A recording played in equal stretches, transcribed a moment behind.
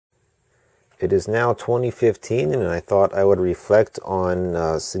It is now 2015, and I thought I would reflect on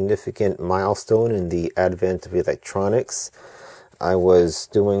a significant milestone in the advent of electronics. I was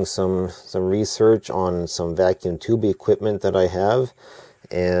doing some research on some vacuum tube equipment that I have,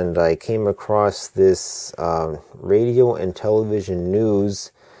 and I came across this Radio and Television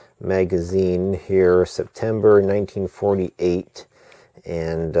News magazine here, September 1948,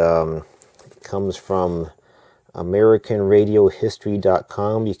 and it comes from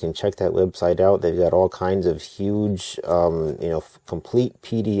AmericanRadioHistory.com. You can check that website out. They've got all kinds of huge, complete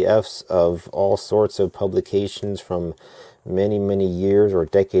PDFs of all sorts of publications from many years or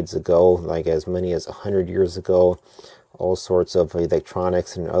decades ago, like as many as 100 years ago. All sorts of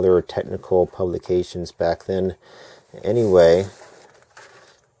electronics and other technical publications back then. Anyway,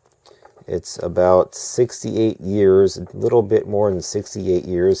 it's about 68 years, a little bit more than 68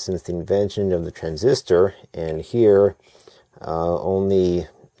 years since the invention of the transistor, and here, only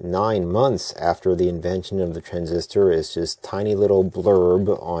 9 months after the invention of the transistor, is just tiny little blurb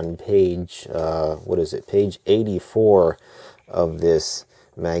on page, page 84 of this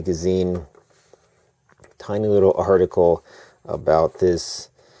magazine. Tiny little article about this,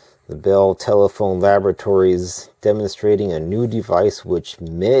 the Bell Telephone Laboratories demonstrating a new device which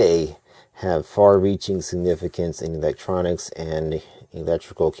may have far-reaching significance in electronics and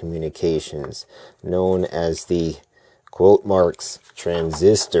electrical communications, known as the, quote marks,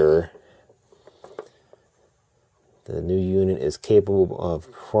 transistor. The new unit is capable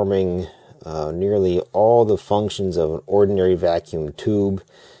of performing nearly all the functions of an ordinary vacuum tube,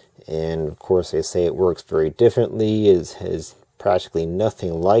 and of course they say it works very differently. It is practically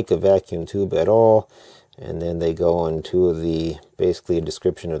nothing like a vacuum tube at all. And then they go into basically a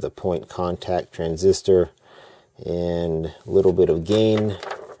description of the point contact transistor and a little bit of gain.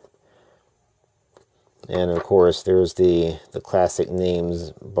 And of course there's the classic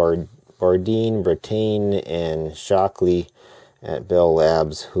names Bardeen, Brattain, and Shockley at Bell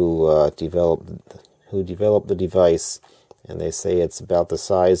Labs who developed the device. And they say it's about the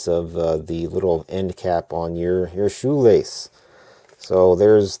size of the little end cap on your shoelace. So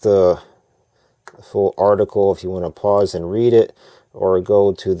there's the full article if you want to pause and read it, or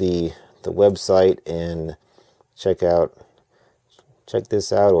go to the website and check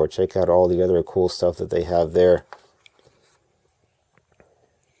this out, or check out all the other cool stuff that they have there.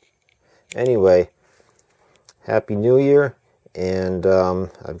 Anyway, Happy New Year, and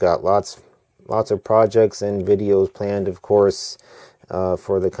I've got lots of projects and videos planned, of course,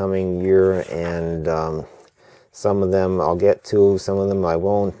 for the coming year, and some of them I'll get to, some of them I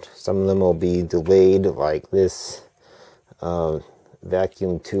won't. Some of them will be delayed, like this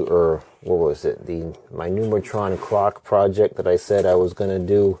vacuum tube, or what was it? My Numertron clock project that I said I was going to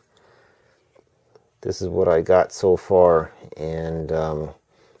do. This is what I got so far, and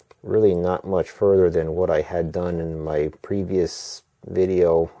really not much further than what I had done in my previous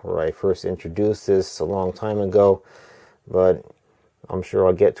video where I first introduced this a long time ago. But I'm sure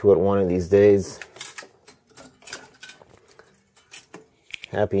I'll get to it one of these days.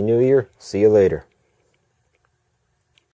 Happy New Year. See you later.